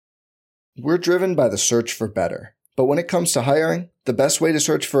We're driven by the search for better. But when it comes to hiring, the best way to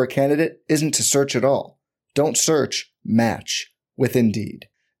search for a candidate isn't to search at all. Don't search, match with Indeed.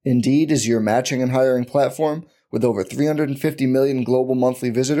 Indeed is your matching and hiring platform with over 350 million global monthly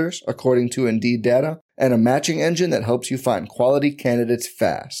visitors, according to Indeed data, and a matching engine that helps you find quality candidates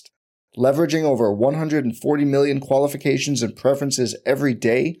fast. Leveraging over 140 million qualifications and preferences every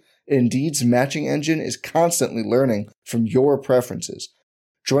day, Indeed's matching engine is constantly learning from your preferences.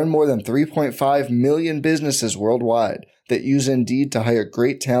 Join more than 3.5 million businesses worldwide that use Indeed to hire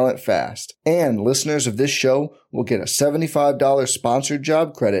great talent fast. And listeners of this show will get a $75 sponsored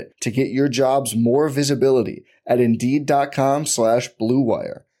job credit to get your jobs more visibility at Indeed.com/Blue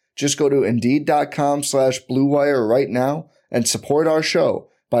Wire. Just go to Indeed.com/Blue Wire right now and support our show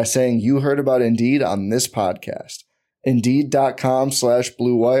by saying you heard about Indeed on this podcast.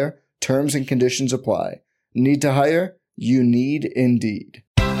 Indeed.com/Blue Wire. Terms and conditions apply. Need to hire? You need Indeed.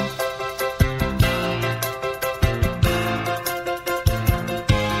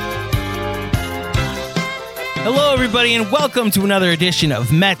 Hello, everybody, and welcome to another edition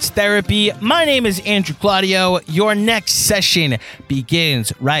of METS Therapy. My name is Andrew Claudio. Your next session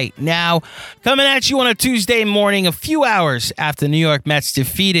begins right now. Coming at you on a Tuesday morning, a few hours after the New York Mets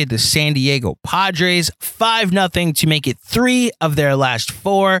defeated the San Diego Padres 5-0 to make it 3 of their last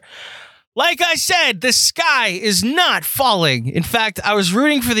 4. Like I said, the sky is not falling. In fact, I was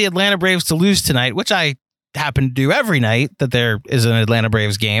rooting for the Atlanta Braves to lose tonight, which I happen to do every night that there is an Atlanta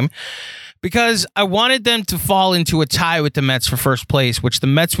Braves game, because I wanted them to fall into a tie with the Mets for first place, which the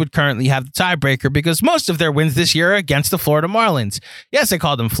Mets would currently have the tiebreaker because most of their wins this year are against the Florida Marlins. Yes, I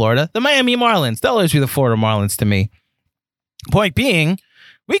called them Florida. The Miami Marlins. They'll always be the Florida Marlins to me. Point being,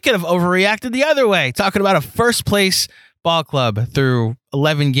 we could have overreacted the other way, talking about a first place ball club through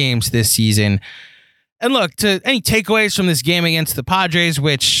 11 games this season. And look, to any takeaways from this game against the Padres,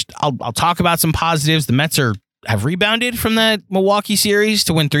 which I'll talk about some positives. The Mets have rebounded from that Milwaukee series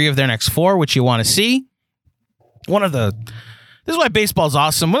to win 3 of their next 4, which you want to see. This is why baseball's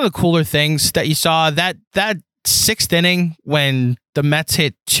awesome. One of the cooler things that you saw, that 6th inning when the Mets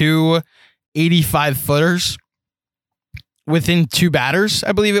hit 2 85-footers within 2 batters,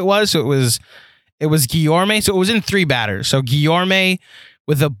 I believe it was. So it was Guillorme. So it was in 3 batters. So Guillorme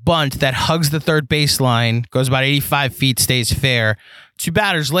with a bunt that hugs the third baseline, goes about 85 feet, stays fair. 2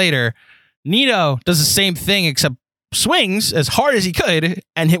 batters later, Nito does the same thing, except swings as hard as he could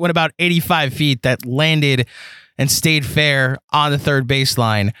and hit one about 85 feet that landed and stayed fair on the third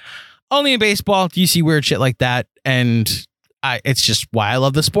baseline. Only in baseball do you see weird shit like that, and it's just why I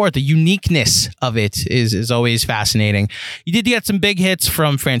love the sport. The uniqueness of it is always fascinating. You did get some big hits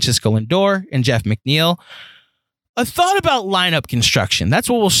from Francisco Lindor and Jeff McNeil. A thought about lineup construction. That's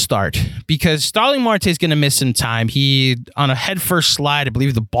where we'll start, because Starling Marte is going to miss some time. He, on a headfirst slide, I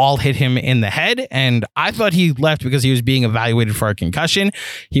believe the ball hit him in the head, and I thought he left because he was being evaluated for a concussion.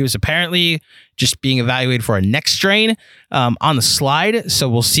 He was apparently just being evaluated for a neck strain on the slide, so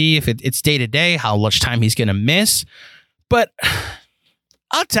we'll see if it's day-to-day, how much time he's going to miss. But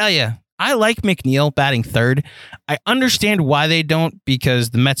I'll tell you, I like McNeil batting third. I understand why they don't,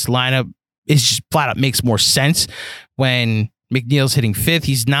 because the Mets lineup is just flat out makes more sense when McNeil's hitting 5th.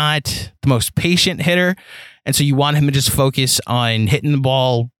 He's not the most patient hitter, and so you want him to just focus on hitting the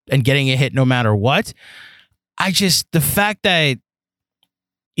ball and getting a hit no matter what. The fact that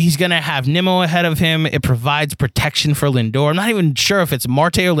he's going to have Nimmo ahead of him, it provides protection for Lindor. I'm not even sure if it's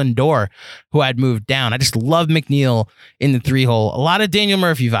Marte or Lindor who I'd moved down. I just love McNeil in the 3-hole. A lot of Daniel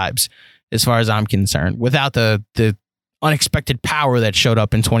Murphy vibes as far as I'm concerned, without the unexpected power that showed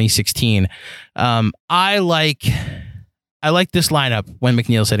up in 2016. I like this lineup when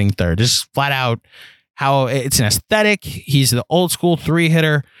McNeil's hitting third. Just flat out how it's an aesthetic. He's the old school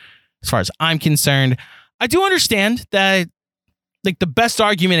 3-hitter as far as I'm concerned. I do understand that the best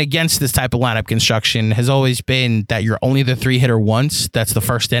argument against this type of lineup construction has always been that you're only the 3-hitter once. That's the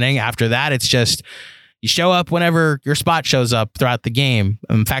first inning. After that, it's just you show up whenever your spot shows up throughout the game.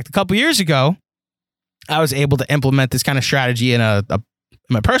 In fact, a couple years ago, I was able to implement this kind of strategy in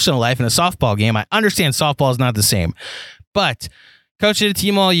my personal life in a softball game. I understand softball is not the same, but coached a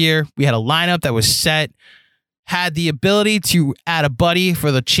team all year. We had a lineup that was set, had the ability to add a buddy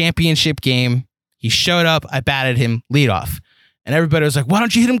for the championship game. He showed up. I batted him leadoff, and everybody was like, "Why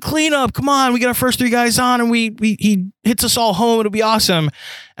don't you hit him cleanup? Come on, we get our first 3 guys on, and he hits us all home. It'll be awesome."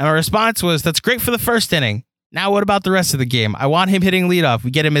 And my response was, "That's great for the first inning. Now what about the rest of the game? I want him hitting leadoff.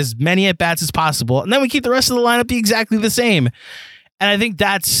 We get him as many at-bats as possible, and then we keep the rest of the lineup exactly the same." And I think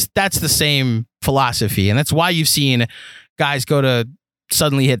that's the same philosophy, and that's why you've seen guys go to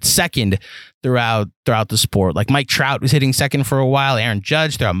suddenly hit second throughout the sport. Like Mike Trout was hitting second for a while. Aaron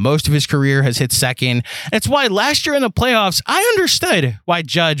Judge throughout most of his career has hit second. It's why last year in the playoffs, I understood why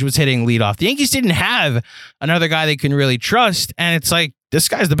Judge was hitting leadoff. The Yankees didn't have another guy they can really trust. And it's like, this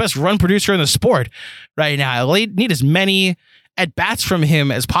guy's the best run producer in the sport right now. They need as many at-bats from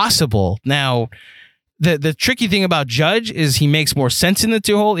him as possible. Now, the tricky thing about Judge is he makes more sense in the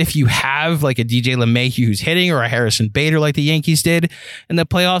 2-hole if you have like a DJ LeMahieu who's hitting or a Harrison Bader like the Yankees did in the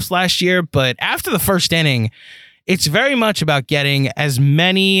playoffs last year. But after the first inning, it's very much about getting as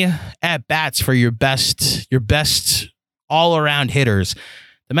many at-bats for your best all-around hitters.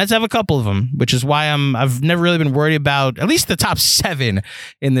 The Mets have a couple of them, which is why I've never really been worried about at least the top 7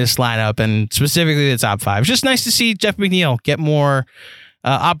 in this lineup, and specifically the top 5. It's just nice to see Jeff McNeil get more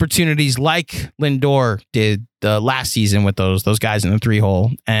opportunities like Lindor did last season with those guys in the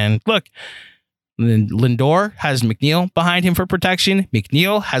 3-hole. And look, Lindor has McNeil behind him for protection.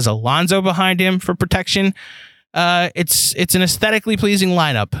 McNeil has Alonso behind him for protection. It's an aesthetically pleasing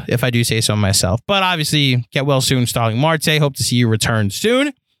lineup, if I do say so myself. But obviously, get well soon, Starling Marte. Hope to see you return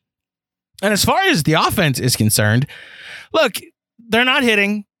soon. And as far as the offense is concerned, look, they're not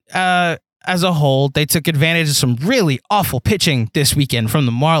hitting. As a whole, they took advantage of some really awful pitching this weekend from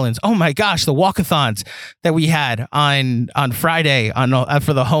the Marlins. Oh my gosh, the walkathons that we had on Friday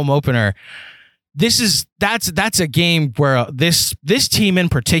for the home opener. That's a game where this team in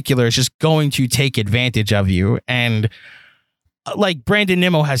particular is just going to take advantage of you. And like Brandon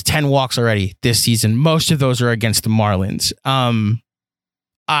Nimmo has 10 walks already this season. Most of those are against the Marlins.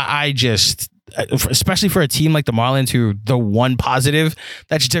 I just, especially for a team like the Marlins, who the one positive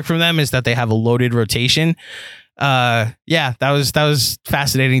that you took from them is that they have a loaded rotation. That was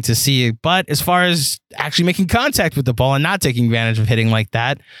fascinating to see. But as far as actually making contact with the ball and not taking advantage of hitting like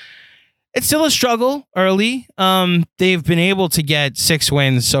that, it's still a struggle early. They've been able to get 6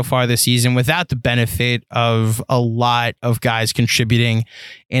 wins so far this season without the benefit of a lot of guys contributing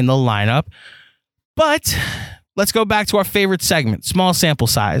in the lineup. But let's go back to our favorite segment, small sample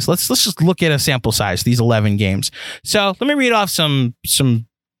size. Let's just look at a sample size, these 11 games. So let me read off some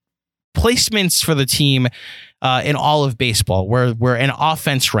placements for the team in all of baseball, where an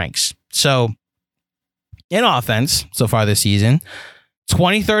offense ranks. So in offense, so far this season,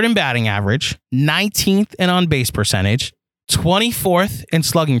 23rd in batting average, 19th in on-base percentage, 24th in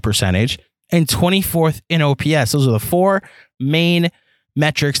slugging percentage, and 24th in OPS. Those are the 4 main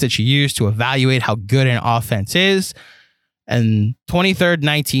metrics that you use to evaluate how good an offense is. And 23rd,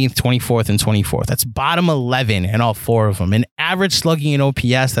 19th, 24th, and 24th. That's bottom 11 in all 4 of them. And average slugging and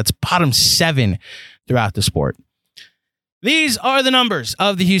OPS, that's bottom 7 throughout the sport. These are the numbers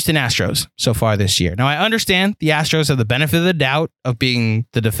of the Houston Astros so far this year. Now, I understand the Astros have the benefit of the doubt of being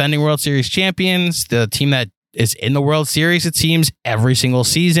the defending World Series champions, the team that is in the World Series, it seems, every single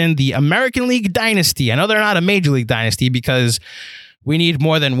season, the American League dynasty. I know they're not a Major League dynasty because we need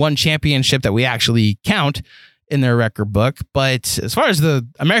more than one championship that we actually count in their record book. But as far as the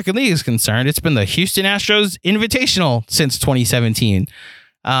American League is concerned, it's been the Houston Astros Invitational since 2017.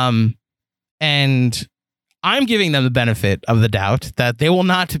 And I'm giving them the benefit of the doubt that they will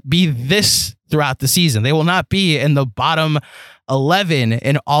not be this throughout the season. They will not be in the bottom 11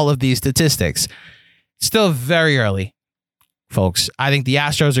 in all of these statistics. Still very early, folks. I think the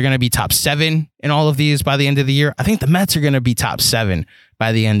Astros are going to be top 7 in all of these by the end of the year. I think the Mets are going to be top 7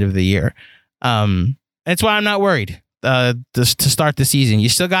 by the end of the year. That's why I'm not worried to start the season. You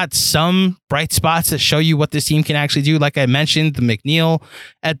still got some bright spots that show you what this team can actually do. Like I mentioned, the McNeil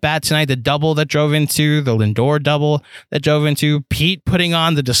at bat tonight, the double that drove into, the Lindor double that drove into, Pete putting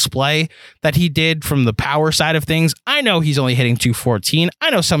on the display that he did from the power side of things. I know he's only hitting 214.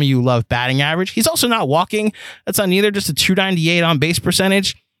 I know some of you love batting average. He's also not walking. That's on either, just a 298 on base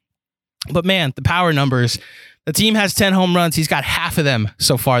percentage. But man, the power numbers, the team has 10 home runs. He's got half of them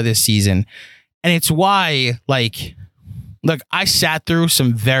so far this season. And it's why, like, look, I sat through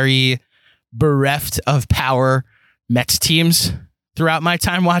some very bereft of power Mets teams throughout my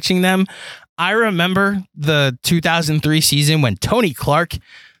time watching them. I remember the 2003 season when Tony Clark,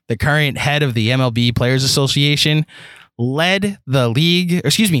 the current head of the MLB Players Association, led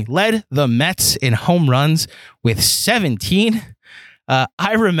the Mets in home runs with 17.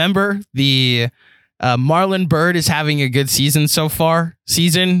 I remember the Marlon Byrd is having a good season so far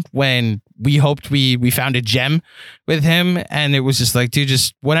when we hoped we found a gem with him, and it was just like, dude,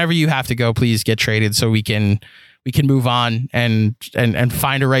 just whenever you have to go, please get traded so we can move on and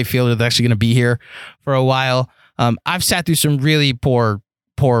find a right fielder that's actually going to be here for a while. I've sat through some really poor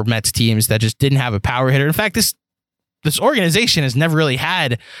Mets teams that just didn't have a power hitter. In fact, this organization has never really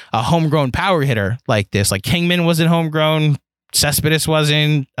had a homegrown power hitter like this. Like Kingman wasn't homegrown. Cespedes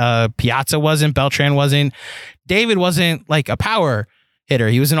wasn't, Piazza wasn't, Beltran wasn't. David wasn't like a power hitter.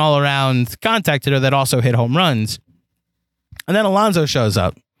 He was an all-around contact hitter that also hit home runs. And then Alonso shows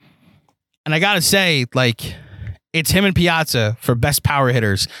up. And I got to say, like, it's him and Piazza for best power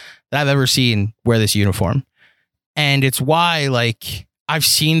hitters that I've ever seen wear this uniform. And it's why, like, I've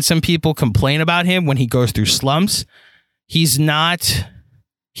seen some people complain about him when he goes through slumps. He's not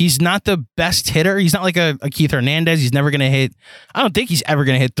the best hitter. He's not like a Keith Hernandez. He's never going to hit. I don't think he's ever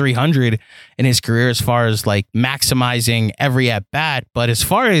going to hit 300 in his career as far as like maximizing every at bat. But as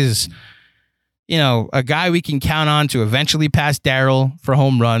far as, you know, a guy we can count on to eventually pass Darryl for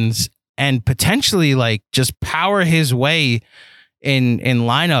home runs and potentially like just power his way in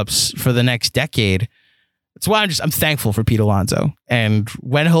lineups for the next decade. That's why I'm thankful for Pete Alonso. And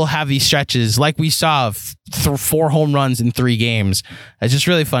when he'll have these stretches like we saw of 4 home runs in 3 games, it's just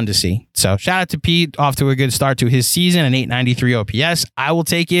really fun to see. So shout out to Pete, off to a good start to his season, an 893 OPS. I will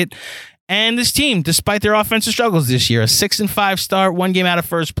take it. And this team, despite their offensive struggles this year, a 6-5 start, 1 game out of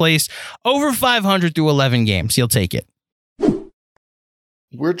first place, over 500 through 11 games. You'll take it.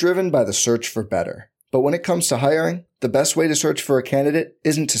 We're driven by the search for better. But when it comes to hiring, the best way to search for a candidate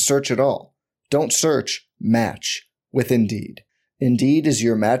isn't to search at all. Don't search, match with Indeed. Indeed is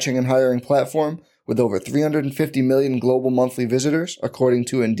your matching and hiring platform with over 350 million global monthly visitors, according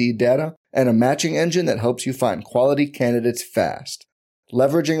to Indeed data, and a matching engine that helps you find quality candidates fast.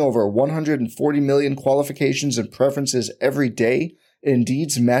 Leveraging over 140 million qualifications and preferences every day,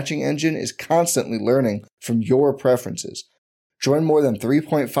 Indeed's matching engine is constantly learning from your preferences. Join more than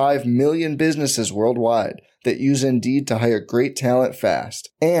 3.5 million businesses worldwide that use Indeed to hire great talent fast.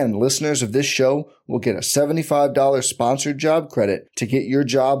 And listeners of this show will get a $75 sponsored job credit to get your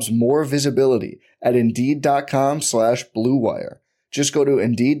jobs more visibility at Indeed.com/Blue Wire. Just go to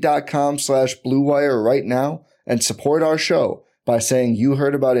Indeed.com/Blue Wire right now and support our show by saying you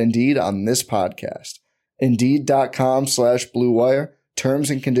heard about Indeed on this podcast. Indeed.com/Blue Wire. Terms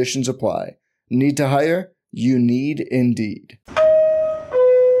and conditions apply. Need to hire? You need Indeed.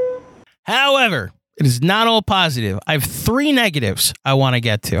 However, it is not all positive. I have 3 negatives I want to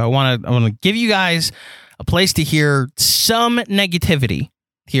get to. I want to give you guys a place to hear some negativity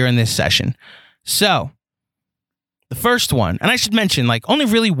here in this session. So, the first one, and I should mention, like, only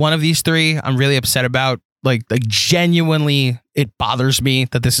really one of these 3 I'm really upset about. Like genuinely, it bothers me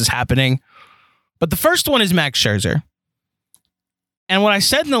that this is happening. But the first one is Max Scherzer. And what I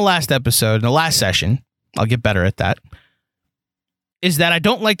said in the last episode, in the last session, I'll get better at that, is that I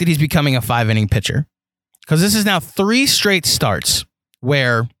don't like that he's becoming a 5-inning pitcher. Because this is now 3 straight starts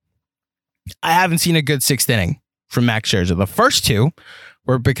where I haven't seen a good 6th inning from Max Scherzer. The first 2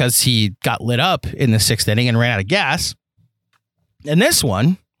 were because he got lit up in the 6th inning and ran out of gas. And this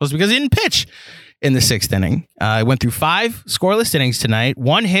one was because he didn't pitch in the 6th inning. I went through 5 scoreless innings tonight,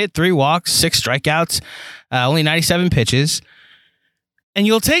 1 hit, 3 walks, 6 strikeouts, only 97 pitches. And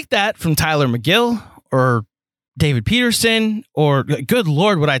you'll take that from Tyler McGill or David Peterson, or good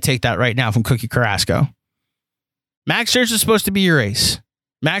Lord, would I take that right now from Cookie Carrasco. Max Scherzer is supposed to be your ace.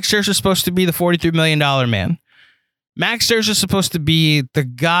 Max Scherzer is supposed to be the $43 million man. Max Scherzer is supposed to be the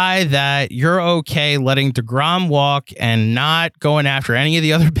guy that you're okay letting DeGrom walk and not going after any of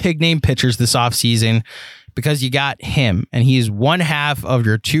the other big name pitchers this offseason because you got him. And he's one half of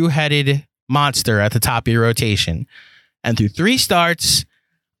your 2-headed monster at the top of your rotation. And through 3 starts,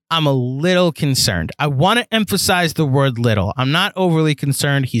 I'm a little concerned. I want to emphasize the word little. I'm not overly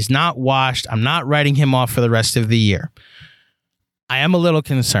concerned. He's not washed. I'm not writing him off for the rest of the year. I am a little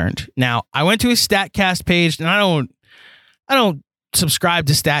concerned. Now, I went to his StatCast page, and I don't subscribe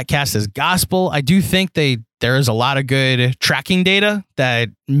to StatCast as gospel. I do think there is a lot of good tracking data that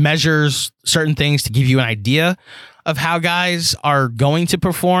measures certain things to give you an idea of how guys are going to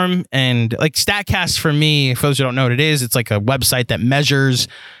perform. And like StatCast, for me, for those who don't know what it is, it's like a website that measures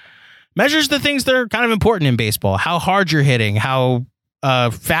the things that are kind of important in baseball. How hard you're hitting, how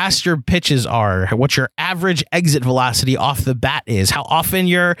fast your pitches are, what your average exit velocity off the bat is, how often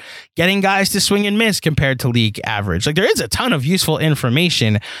you're getting guys to swing and miss compared to league average. Like, there is a ton of useful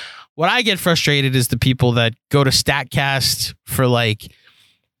information. What I get frustrated is the people that go to StatCast for like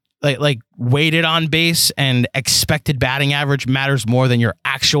weighted on base and expected batting average matters more than your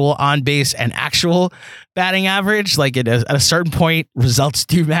actual on base and actual batting average. Like, at a certain point, results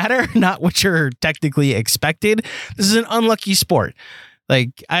do matter, not what you're technically expected. This is an unlucky sport.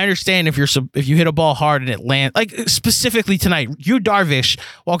 Like, I understand if you hit a ball hard and it lands, like specifically tonight, Yu Darvish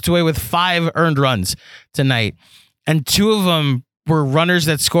walked away with 5 earned runs tonight, and 2 of them were runners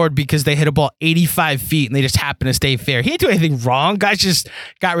that scored because they hit a ball 85 feet and they just happened to stay fair. He didn't do anything wrong. Guys just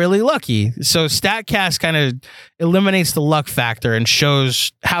got really lucky. So StatCast kind of eliminates the luck factor and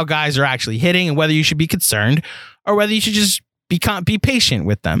shows how guys are actually hitting and whether you should be concerned or whether you should just be patient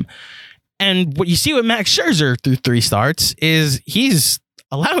with them. And what you see with Max Scherzer through 3 starts is he's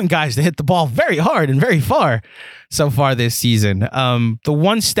allowing guys to hit the ball very hard and very far so far this season. The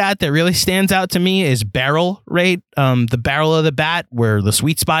one stat that really stands out to me is barrel rate, the barrel of the bat, where the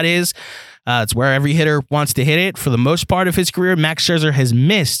sweet spot is. It's where every hitter wants to hit it. For the most part of his career, Max Scherzer has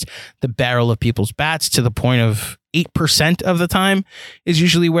missed the barrel of people's bats to the point of 8% of the time is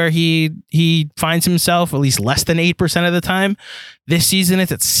usually where he finds himself, at least less than 8% of the time. This season,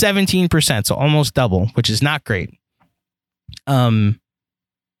 it's at 17%, so almost double, which is not great.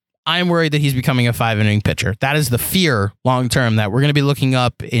 I'm worried that he's becoming a 5-inning pitcher. That is the fear long-term, that we're going to be looking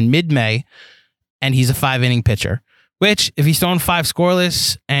up in mid-May and he's a 5-inning pitcher, which if he's throwing 5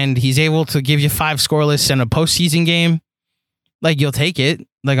 scoreless and he's able to give you 5 scoreless in a postseason game, like, you'll take it.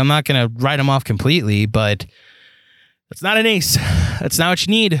 Like, I'm not going to write him off completely, but that's not an ace. That's not what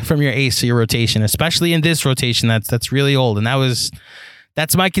you need from your ace or your rotation, especially in this rotation that's really old. And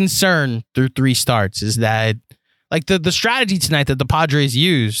that's my concern through 3 starts, is that, like, the strategy tonight that the Padres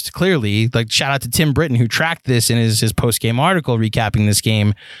used, clearly, like, shout out to Tim Britton, who tracked this in his post-game article recapping this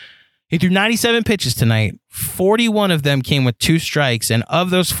game. He threw 97 pitches tonight. 41 of them came with 2 strikes. And of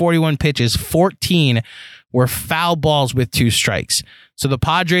those 41 pitches, 14 were foul balls with 2 strikes. So the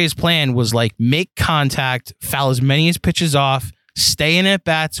Padres' plan was, like, make contact, foul as many as pitches off, stay in at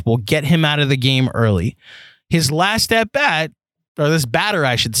bats, we'll get him out of the game early. His last at bat, or this batter,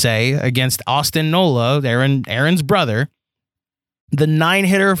 I should say, against Austin Nola, Aaron's brother, the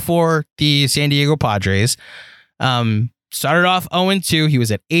 9-hitter for the San Diego Padres, started off 0-2. He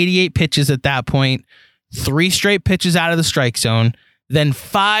was at 88 pitches at that point, 3 straight pitches out of the strike zone, then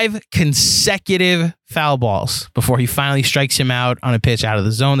 5 consecutive foul balls before he finally strikes him out on a pitch out of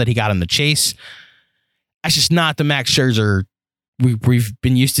the zone that he got in the chase. That's just not the Max Scherzer we've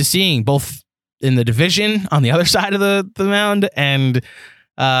been used to seeing, both in the division on the other side of the mound and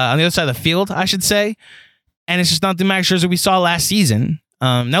on the other side of the field, I should say. And it's just not the Max Scherzer we saw last season.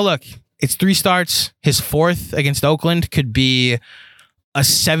 Now, look, it's 3 starts. His 4th against Oakland could be a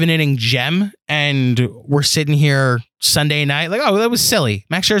 7-inning gem. And we're sitting here Sunday night like, oh, that was silly.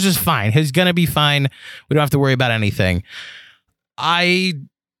 Max Scherzer's fine. He's going to be fine. We don't have to worry about anything.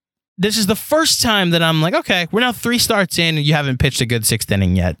 This is the first time that I'm like, okay, we're now 3 starts in and you haven't pitched a good 6th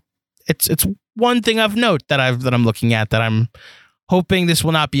inning yet. It's one thing of note that I'm looking at, that I'm hoping this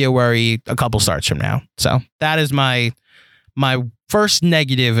will not be a worry a couple starts from now. So that is my first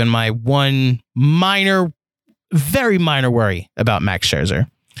negative and my one minor, very minor worry about Max Scherzer.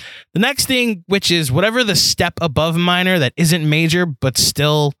 The next thing, which is whatever the step above minor that isn't major, but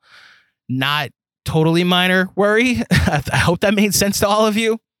still not totally minor worry. I hope that made sense to all of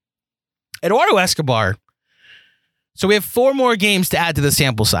you. Eduardo Escobar. So we have 4 more games to add to the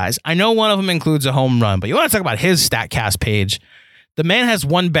sample size. I know one of them includes a home run, but you want to talk about his StatCast page. The man has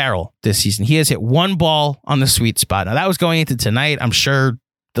 1 barrel this season. He has hit 1 ball on the sweet spot. Now, that was going into tonight. I'm sure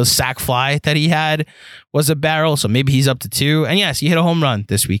the sac fly that he had was a barrel, so maybe he's up to 2. And yes, he hit a home run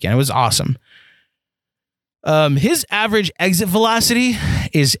this weekend. It was awesome. His average exit velocity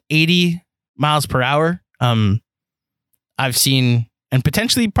is 80 miles per hour. I've seen and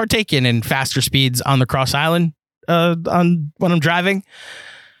potentially partaken in faster speeds on the Cross Island on when I'm driving.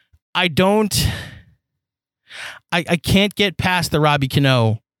 I can't get past the Robbie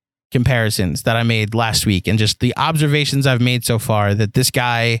Cano comparisons that I made last week, and just the observations I've made so far that this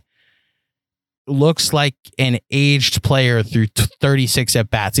guy looks like an aged player through 36 at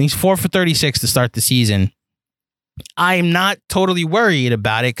bats, and he's 4 for 36 to start the season. I'm not totally worried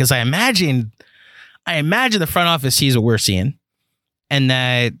about it because I imagine the front office sees what we're seeing, and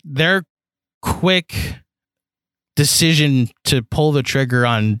that their quick decision to pull the trigger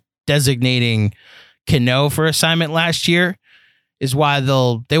on designating Cano for assignment last year is why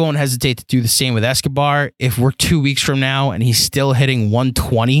they won't hesitate to do the same with Escobar if we're 2 weeks from now and he's still hitting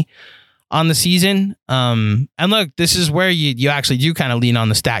 120 on the season. And look, this is where you actually do kind of lean on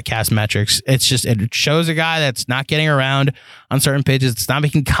the StatCast metrics. It's just, it shows a guy that's not getting around on certain pitches. It's not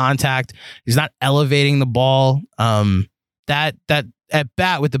making contact. He's not elevating the ball. That at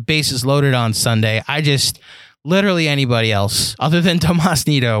bat with the bases loaded on Sunday, literally anybody else other than Tomas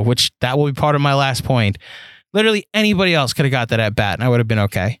Nido, which that will be part of my last point. Literally anybody else could have got that at bat and I would have been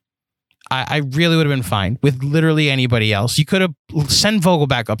okay. I really would have been fine with literally anybody else. You could have sent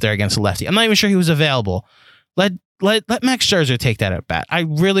Vogelback up there against a lefty. I'm not even sure he was available. Let Max Scherzer take that at bat. I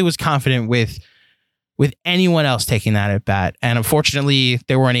really was confident with with anyone else taking that at bat. And unfortunately,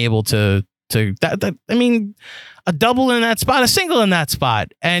 they weren't able to a double in that spot, a single in that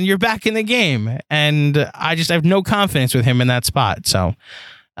spot, and you're back in the game. And I have no confidence with him in that spot. So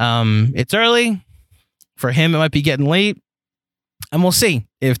it's early. For him, it might be getting late. And we'll see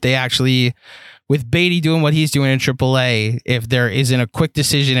if they actually, with Beatty doing what he's doing in AAA, if there isn't a quick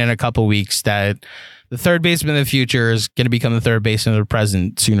decision in a couple weeks that the third baseman of the future is going to become the third baseman of the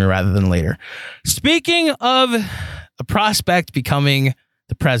present sooner rather than later. Speaking of a prospect becoming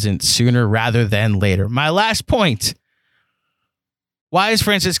the present sooner rather than later, my last point. Why is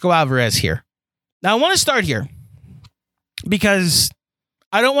Francisco Alvarez here? Now, I want to start here because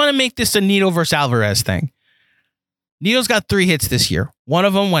I don't want to make this a Nido versus Alvarez thing. Nido's got 3 hits this year. One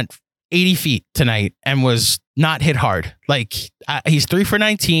of them went 80 feet tonight and was not hit hard. Like, he's 3 for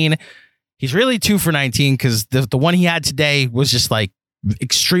 19. He's really 2 for 19 because the one he had today was just like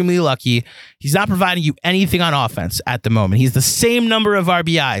extremely lucky. He's not providing you anything on offense at the moment. He's the same number of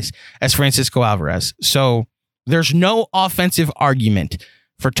RBIs as Francisco Alvarez. So there's no offensive argument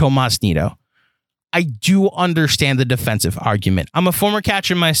for Tomas Nido. I do understand the defensive argument. I'm a former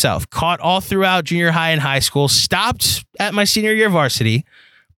catcher myself, caught all throughout junior high and high school, stopped at my senior year varsity,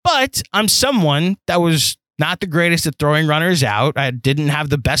 but I'm someone that was not the greatest at throwing runners out. I didn't have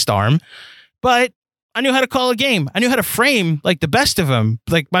the best arm, but I knew how to call a game. I knew how to frame like the best of them.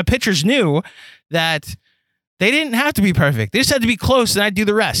 Like my pitchers knew that they didn't have to be perfect. They just had to be close and I'd do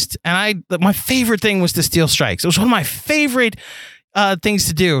the rest. And my favorite thing was to steal strikes. It was one of my favorite things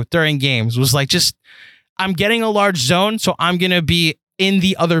to do during games was like, I'm getting a large zone, so I'm going to be in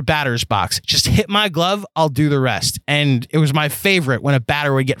the other batter's box. Just hit my glove, I'll do the rest. And it was my favorite when a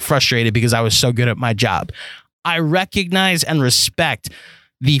batter would get frustrated because I was so good at my job. I recognize and respect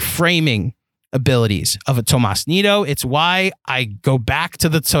the framing abilities of a Tomas Nido. It's why I go back to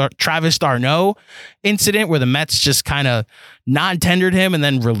the Travis d'Arnaud incident where the Mets just kind of non-tendered him and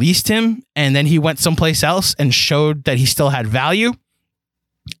then released him. And then he went someplace else and showed that he still had value.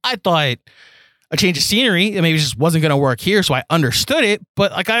 I thought a change of scenery, maybe just wasn't going to work here, so I understood it.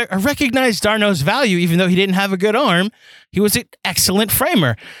 But like I recognized d'Arnaud's value, even though he didn't have a good arm. He was an excellent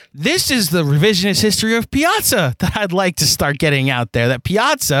framer. This is the revisionist history of Piazza that I'd like to start getting out there. That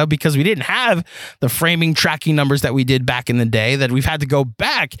Piazza, because we didn't have the framing tracking numbers that we did back in the day, that we've had to go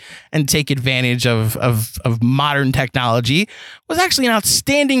back and take advantage of modern technology, was actually an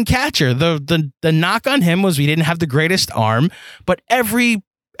outstanding catcher. The knock on him was we didn't have the greatest arm, but every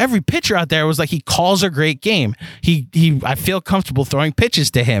pitcher out there was like, he calls a great game. I feel comfortable throwing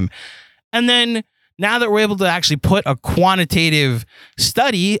pitches to him. And then now that we're able to actually put a quantitative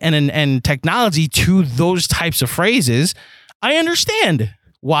study and technology to those types of phrases, I understand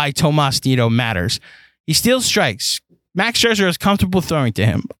why Tomas Nido matters. He steals strikes. Max Scherzer is comfortable throwing to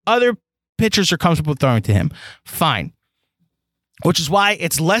him. Other pitchers are comfortable throwing to him. Fine. Which is why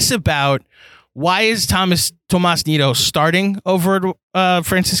it's less about why is Tomas Nido starting over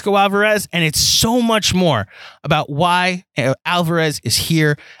Francisco Alvarez, and it's so much more about why Alvarez is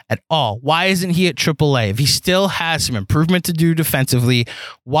here at all. Why isn't he at AAA? If he still has some improvement to do defensively,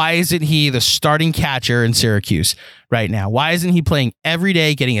 why isn't he the starting catcher in Syracuse right now? Why isn't he playing every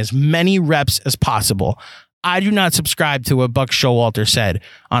day, getting as many reps as possible? I do not subscribe to what Buck Showalter said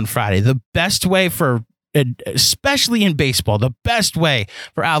on Friday. The best way for, especially in baseball, the best way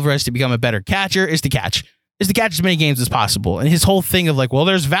for Alvarez to become a better catcher is to catch as many games as possible. And his whole thing of like, well,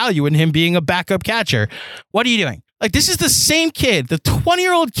 there's value in him being a backup catcher. What are you doing? Like, this is the same kid, the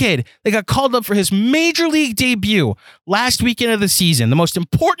 20-year-old kid that got called up for his major league debut last weekend of the season, the most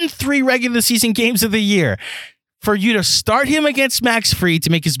important 3 regular season games of the year. For you to start him against Max Fried, to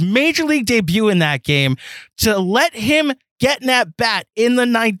make his major league debut in that game, to let him get an at-bat in the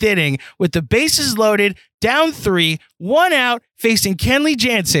 9th inning with the bases loaded, down 3, 1 out, facing Kenley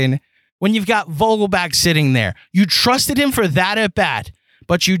Jansen when you've got Vogelback sitting there. You trusted him for that at-bat,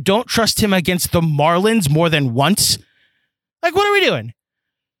 but you don't trust him against the Marlins more than once? Like, what are we doing?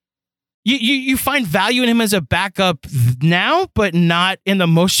 You find value in him as a backup now, but not in the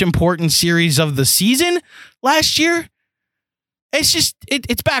most important series of the season last year? It's just,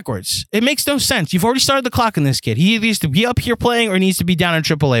 it's backwards. It makes no sense. You've already started the clock on this kid. He either needs to be up here playing or needs to be down in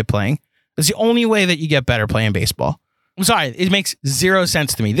AAA playing. That's the only way that you get better playing baseball. I'm sorry, it makes 0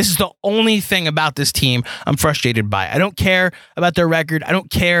 sense to me. This is the only thing about this team I'm frustrated by. I don't care about their record. I don't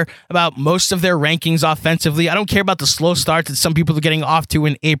care about most of their rankings offensively. I don't care about the slow starts that some people are getting off to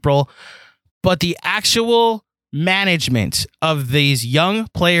in April. But the actual management of these young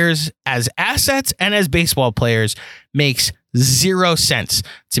players as assets and as baseball players makes 0 sense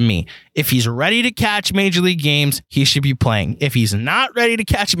to me. If he's ready to catch major league games, he should be playing. If he's not ready to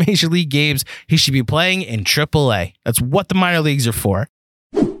catch major league games, he should be playing in AAA. That's what the minor leagues are for.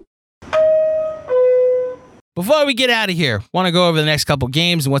 Before we get out of here, want to go over the next couple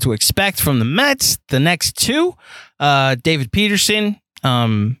games and what to expect from the Mets. The next two, David Peterson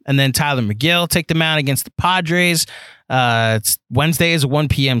and then Tyler McGill take them out against the Padres. It's Wednesday is a 1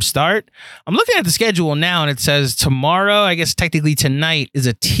 p.m. start. I'm looking at the schedule now, and it says tomorrow, I guess technically tonight, is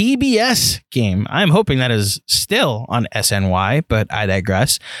a TBS game. I'm hoping that is still on SNY, but I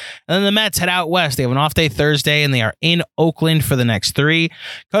digress. And then the Mets head out west. They have an off day Thursday, and they are in Oakland for the next three.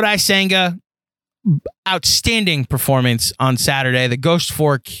 Kodai Senga, outstanding performance on Saturday. The Ghost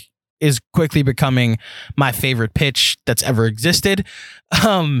Fork is quickly becoming my favorite pitch that's ever existed.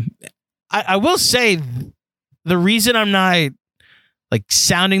 I will say the reason I'm not like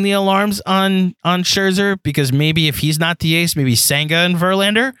sounding the alarms on Scherzer, because maybe if he's not the ace, maybe Senga and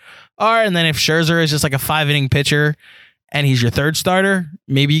Verlander are, and then if Scherzer is just like a 5-inning pitcher and he's your third starter,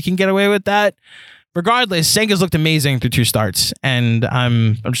 maybe you can get away with that. Regardless, Senga's looked amazing through 2 starts, and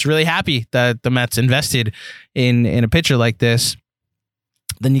I'm just really happy that the Mets invested in a pitcher like this.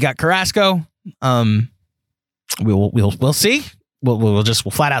 Then you got Carrasco. We'll see. We'll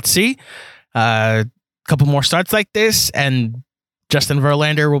flat out see. Couple more starts like this, and Justin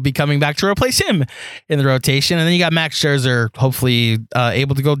Verlander will be coming back to replace him in the rotation. And then you got Max Scherzer, hopefully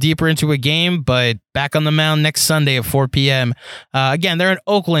able to go deeper into a game, but back on the mound next Sunday at 4 p.m. Again, they're in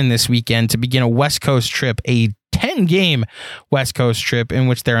Oakland this weekend to begin a West Coast trip, a 10-game West Coast trip in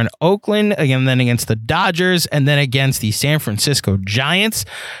which they're in Oakland, again, then against the Dodgers, and then against the San Francisco Giants.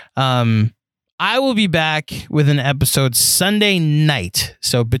 I will be back with an episode Sunday night.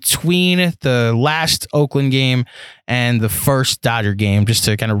 So between the last Oakland game and the first Dodger game, just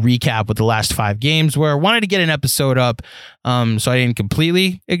to kind of recap with the last 5 games, where I wanted to get an episode up so I didn't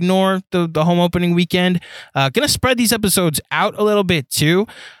completely ignore the home opening weekend. Going to spread these episodes out a little bit too.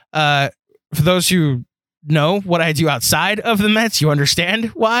 For those who know what I do outside of the Mets, you understand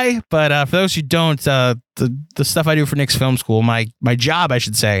why. But for those who don't, the stuff I do for Knicks Film School, my job, I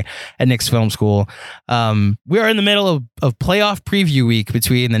should say, at Knicks Film School, we are in the middle of playoff preview week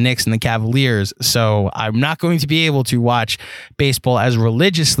between the Knicks and the Cavaliers. So I'm not going to be able to watch baseball as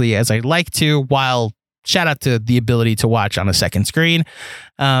religiously as I'd like to, while shout out to the ability to watch on a second screen.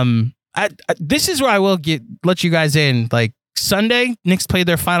 This is where I will let you guys in, like, Sunday, Knicks played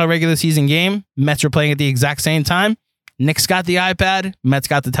their final regular season game. Mets were playing at the exact same time. Knicks got the iPad. Mets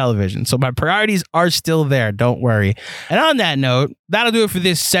got the television. So my priorities are still there. Don't worry. And on that note, that'll do it for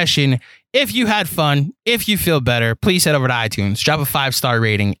this session. If you had fun, if you feel better, please head over to iTunes, drop a 5-star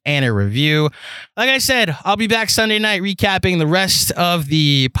rating and a review. Like I said, I'll be back Sunday night recapping the rest of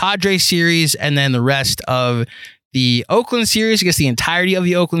the Padres series and then the rest of the Oakland series. I guess the entirety of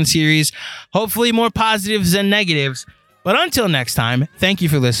the Oakland series. Hopefully more positives than negatives. But until next time, thank you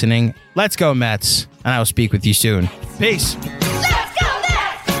for listening. Let's go, Mets. And I will speak with you soon. Peace.